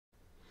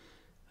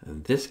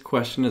This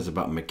question is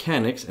about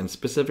mechanics, and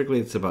specifically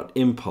it's about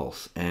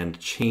impulse and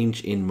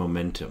change in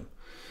momentum.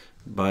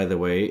 By the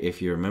way,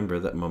 if you remember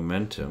that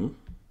momentum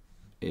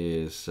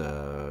is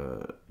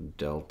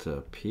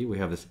delta P, we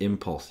have this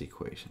impulse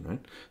equation, right?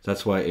 So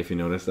that's why, if you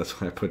notice, that's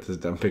why I put this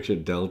down picture,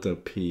 delta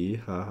P,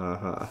 ha ha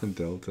ha,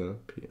 delta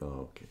P.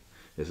 Oh, okay.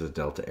 This is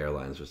Delta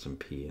Airlines with some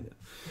P in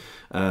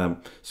it.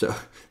 So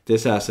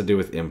this has to do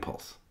with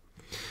impulse.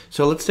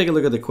 So let's take a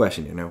look at the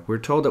question here. Now, we're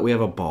told that we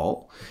have a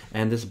ball,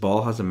 and this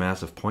ball has a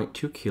mass of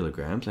 0.2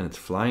 kilograms, and it's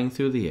flying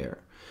through the air.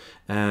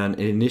 And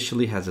it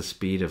initially has a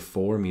speed of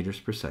 4 meters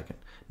per second.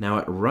 Now,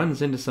 it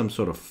runs into some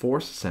sort of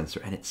force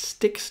sensor, and it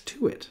sticks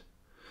to it.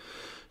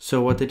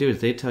 So what they do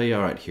is they tell you,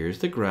 all right, here's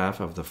the graph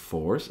of the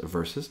force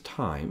versus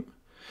time.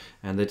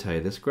 And they tell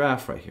you this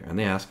graph right here. And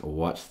they ask,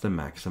 what's the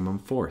maximum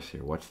force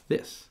here? What's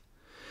this?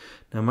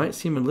 Now, it might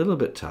seem a little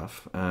bit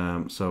tough.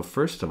 So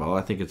first of all,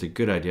 I think it's a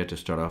good idea to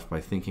start off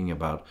by thinking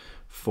about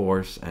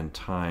force and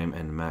time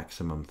and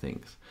maximum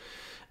things.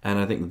 And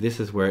I think this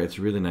is where it's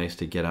really nice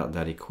to get out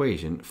that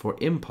equation for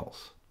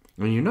impulse.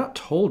 I mean, you're not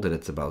told that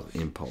it's about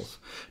impulse,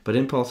 but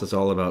impulse is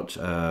all about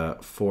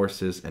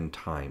forces and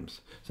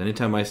times. So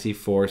anytime I see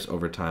force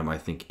over time, I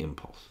think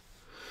impulse.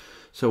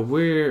 So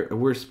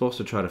we're supposed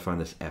to try to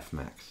find this F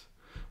max.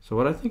 So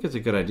what I think is a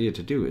good idea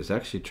to do is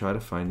actually try to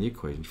find the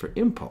equation for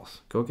impulse.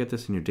 Go get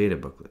this in your data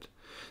booklet.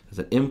 There's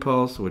an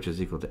impulse, which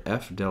is equal to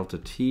F delta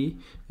T,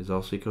 is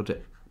also equal to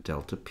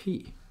delta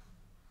P.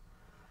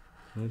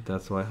 Right?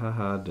 That's why,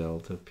 haha,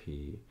 delta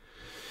P.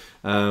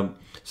 So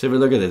if we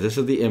look at this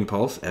is the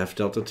impulse, F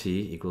delta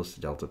T equals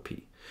delta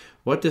P.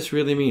 What this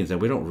really means, and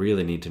we don't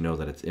really need to know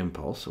that it's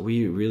impulse,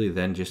 we really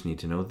then just need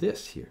to know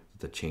this here.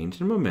 The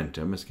change in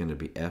momentum is going to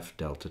be F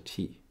delta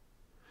T.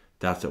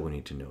 That's what we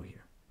need to know here.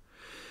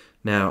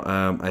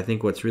 Now, I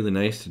think what's really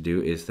nice to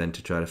do is then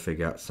to try to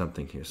figure out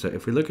something here. So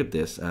if we look at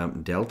this,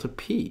 delta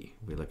P,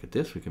 we look at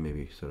this, we can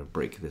maybe sort of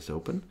break this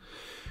open.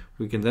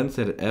 We can then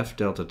say that F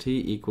delta T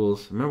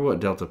equals, remember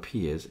what delta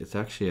P is? It's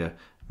actually a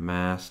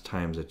mass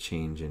times a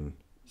change in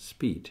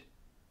speed.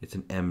 It's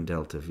an m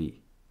delta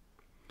V.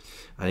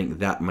 I think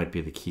that might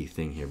be the key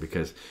thing here,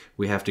 because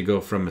we have to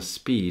go from a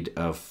speed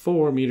of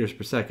 4 meters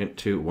per second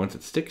to, once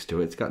it sticks to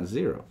it, it's got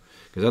 0.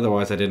 Because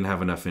otherwise I didn't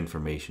have enough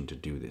information to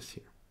do this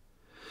here.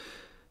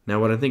 Now,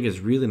 what I think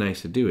is really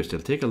nice to do is to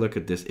take a look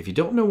at this. If you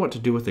don't know what to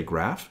do with the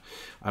graph,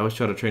 I always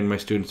try to train my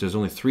students, there's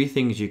only 3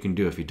 things you can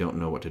do if you don't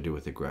know what to do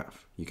with the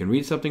graph. You can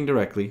read something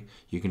directly,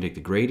 you can take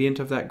the gradient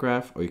of that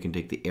graph, or you can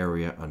take the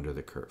area under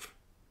the curve.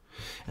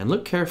 And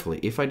look carefully.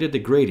 If I did the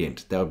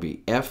gradient, that would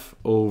be F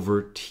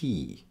over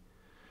T.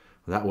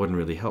 Well, that wouldn't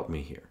really help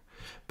me here.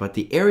 But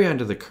the area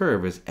under the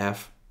curve is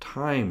F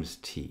times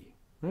T,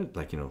 right?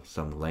 Like, you know,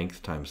 some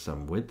length times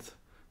some width.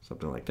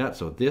 Something like that.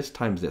 So this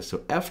times this.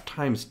 So F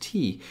times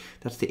T,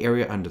 that's the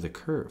area under the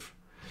curve.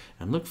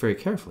 And look very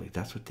carefully.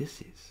 That's what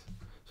this is.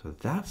 So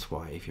that's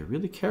why, if you're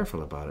really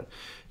careful about it,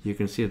 you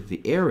can see that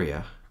the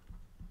area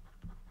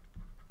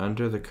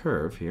under the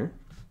curve here,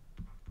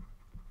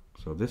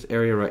 so this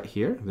area right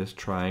here, this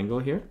triangle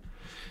here,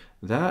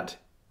 that,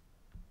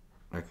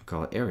 I can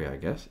call it area, I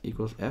guess,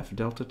 equals F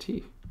delta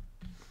T.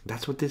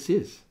 That's what this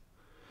is.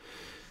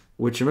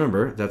 Which,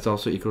 remember, that's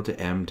also equal to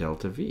M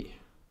delta V.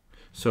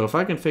 So if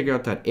I can figure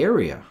out that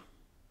area,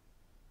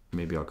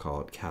 maybe I'll call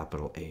it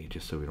capital A,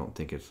 just so we don't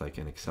think it's like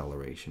an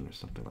acceleration or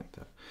something like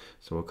that.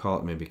 So we'll call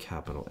it maybe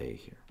capital A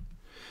here.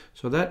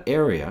 So that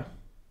area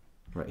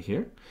right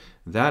here,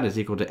 that is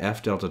equal to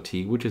F delta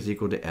T, which is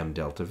equal to M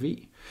delta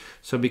V.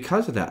 So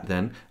because of that,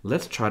 then,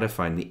 let's try to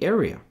find the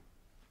area.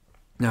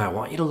 Now, I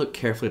want you to look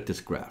carefully at this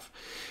graph,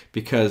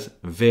 because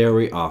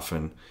very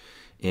often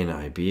in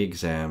IB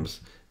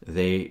exams,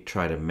 they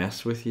try to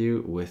mess with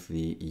you with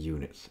the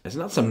units. It's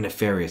not some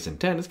nefarious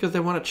intent. It's because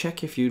they want to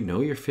check if you know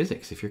your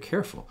physics, if you're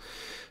careful.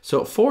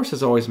 So force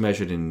is always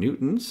measured in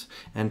newtons,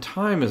 and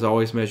time is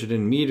always measured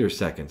in meter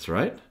seconds,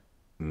 right?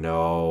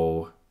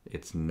 No,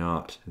 it's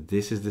not.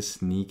 This is the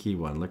sneaky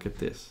one. Look at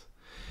this.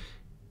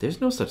 There's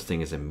no such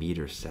thing as a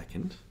meter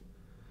second.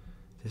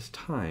 This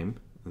time,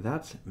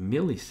 that's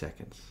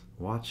milliseconds.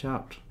 Watch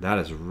out. That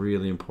is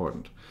really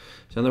important.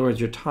 So in other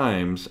words, your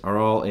times are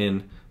all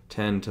in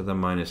 10 to the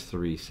minus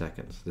 3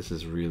 seconds. This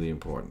is really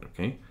important,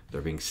 okay?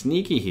 They're being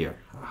sneaky here.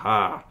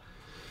 Aha!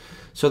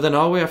 So then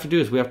all we have to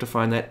do is we have to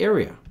find that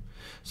area.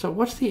 So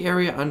what's the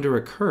area under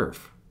a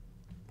curve?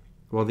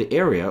 Well, the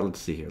area, let's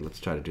see here.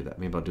 Let's try to do that.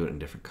 Maybe I'll do it in a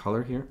different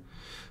color here.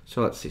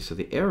 So let's see. So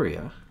the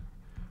area,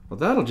 well,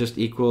 that'll just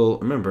equal,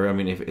 remember, I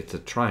mean, if it's a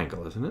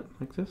triangle, isn't it?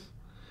 Like this.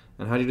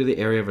 And how do you do the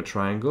area of a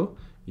triangle?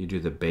 You do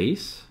the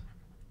base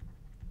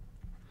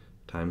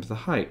times the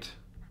height.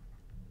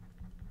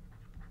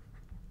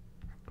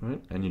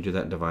 Right? And you do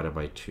that divided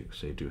by 2.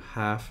 So you do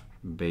half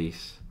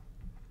base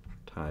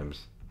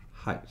times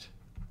height.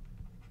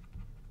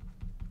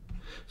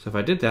 So if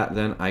I did that,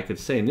 then I could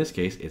say in this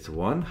case it's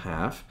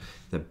 1/2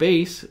 the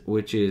base,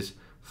 which is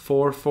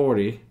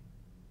 440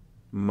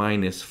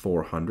 minus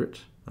 400.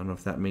 I don't know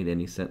if that made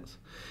any sense.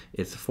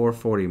 It's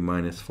 440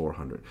 minus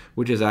 400,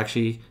 which is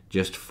actually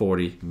just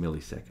 40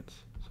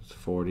 milliseconds. So it's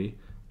 40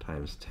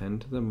 times 10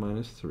 to the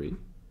minus 3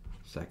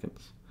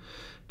 seconds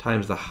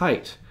times the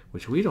height,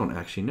 which we don't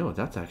actually know.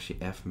 That's actually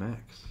F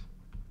max.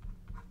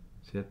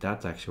 See,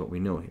 that's actually what we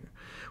know here.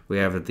 We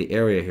have that the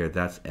area here,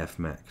 that's F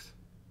max.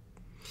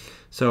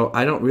 So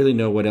I don't really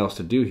know what else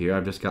to do here.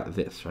 I've just got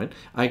this, right?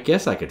 I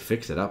guess I could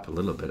fix it up a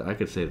little bit. I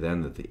could say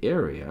then that the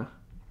area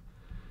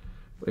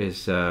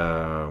is,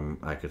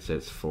 I could say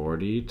it's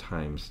 40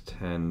 times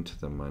 10 to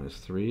the minus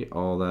 3,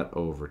 all that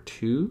over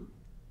 2.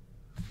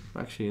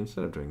 Actually,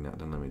 instead of doing that,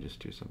 then let me just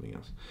do something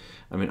else.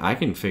 I mean, I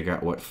can figure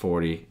out what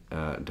 40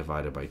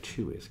 divided by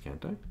 2 is,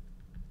 can't I?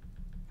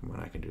 Come on,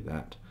 I can do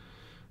that.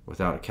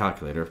 Without a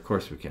calculator, of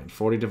course we can.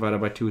 40 divided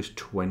by 2 is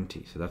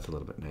 20, so that's a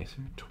little bit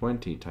nicer.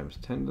 20 times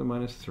 10 to the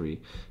minus 3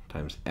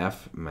 times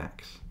F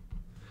max.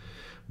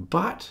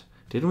 But,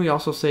 didn't we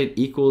also say it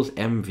equals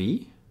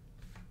mv?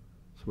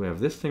 So we have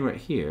this thing right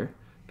here.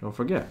 Don't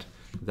forget,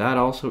 that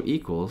also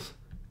equals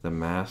the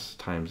mass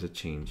times the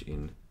change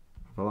in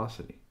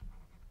velocity.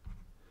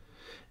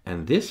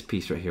 And this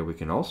piece right here we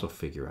can also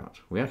figure out.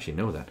 We actually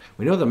know that.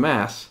 We know the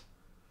mass.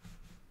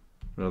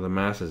 We know the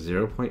mass is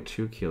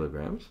 0.2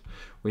 kilograms.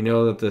 We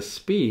know that the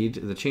speed,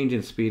 the change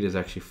in speed is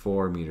actually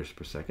 4 meters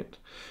per second.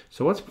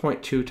 So what's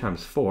 0.2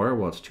 times 4?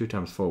 Well, it's 2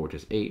 times 4, which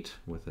is 8,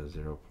 with a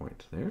 0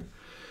 point there.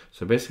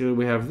 So basically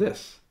we have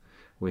this.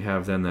 We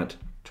have then that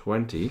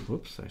 20,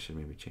 whoops, I should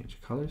maybe change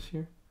the colors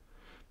here.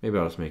 Maybe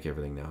I'll just make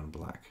everything now in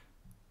black.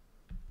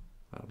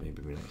 That'll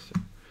maybe be nicer.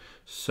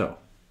 So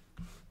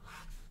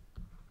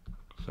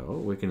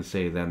we can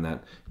say then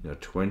that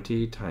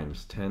 20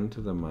 times 10 to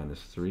the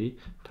minus 3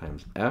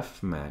 times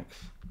F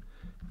max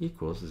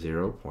equals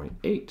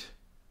 0.8.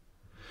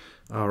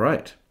 All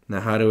right.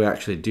 Now, how do we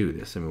actually do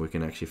this? I mean, we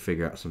can actually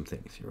figure out some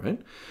things here, right?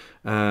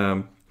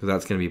 So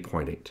that's going to be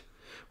 0.8.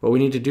 What we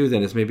need to do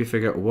then is maybe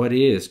figure out what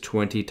is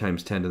 20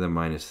 times 10 to the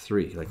minus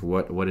 3. Like,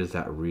 what is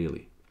that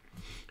really?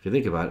 If you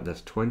think about it,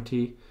 that's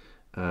 20,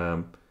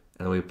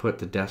 and we put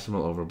the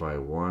decimal over by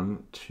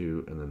 1,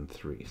 2, and then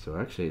 3. So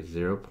actually it's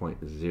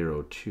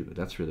 0.02.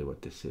 That's really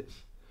what this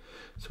is.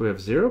 So we have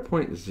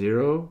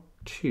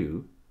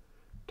 0.02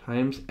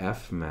 times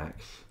F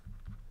max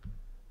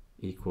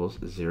equals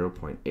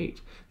 0.8.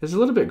 This is a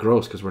little bit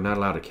gross because we're not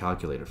allowed a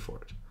calculator for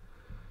it.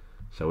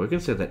 So we can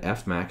say that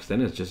F max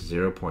then is just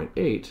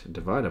 0.8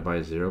 divided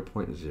by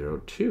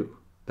 0.02.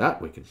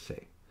 That we can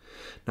say.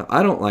 Now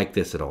I don't like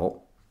this at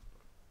all.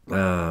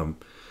 I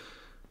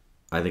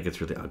think it's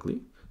really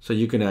ugly. So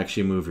you can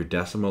actually move your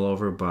decimal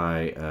over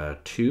by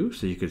 2.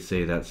 So you could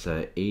say that's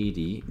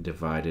 80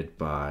 divided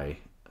by,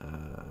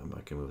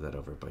 I can move that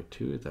over by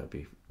 2. That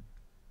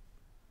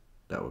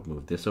would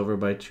move this over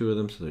by 2 of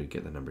them, so you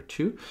get the number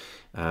 2.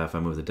 If I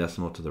move the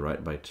decimal to the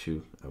right by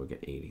 2, I would get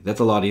 80. That's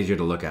a lot easier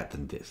to look at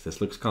than this. This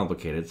looks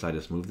complicated, so I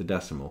just move the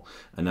decimal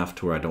enough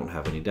to where I don't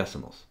have any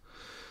decimals.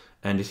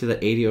 And you see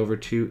that 80 over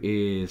 2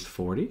 is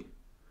 40.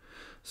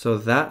 So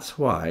that's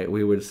why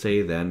we would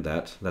say then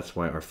that's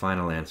why our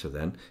final answer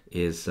then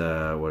is,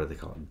 what do they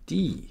call it?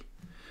 D.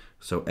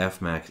 So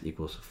F max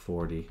equals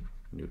 40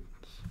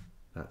 newtons.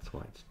 That's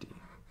why it's D.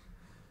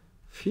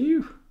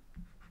 Phew.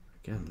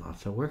 Again,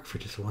 lots of work for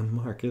just 1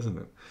 mark, isn't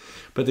it?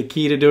 But the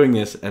key to doing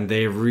this, and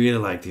they really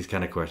like these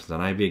kind of questions,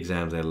 on IB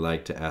exams they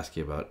like to ask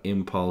you about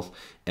impulse,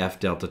 F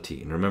delta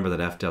T. And remember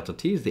that F delta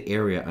T is the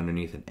area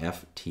underneath an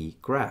FT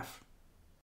graph.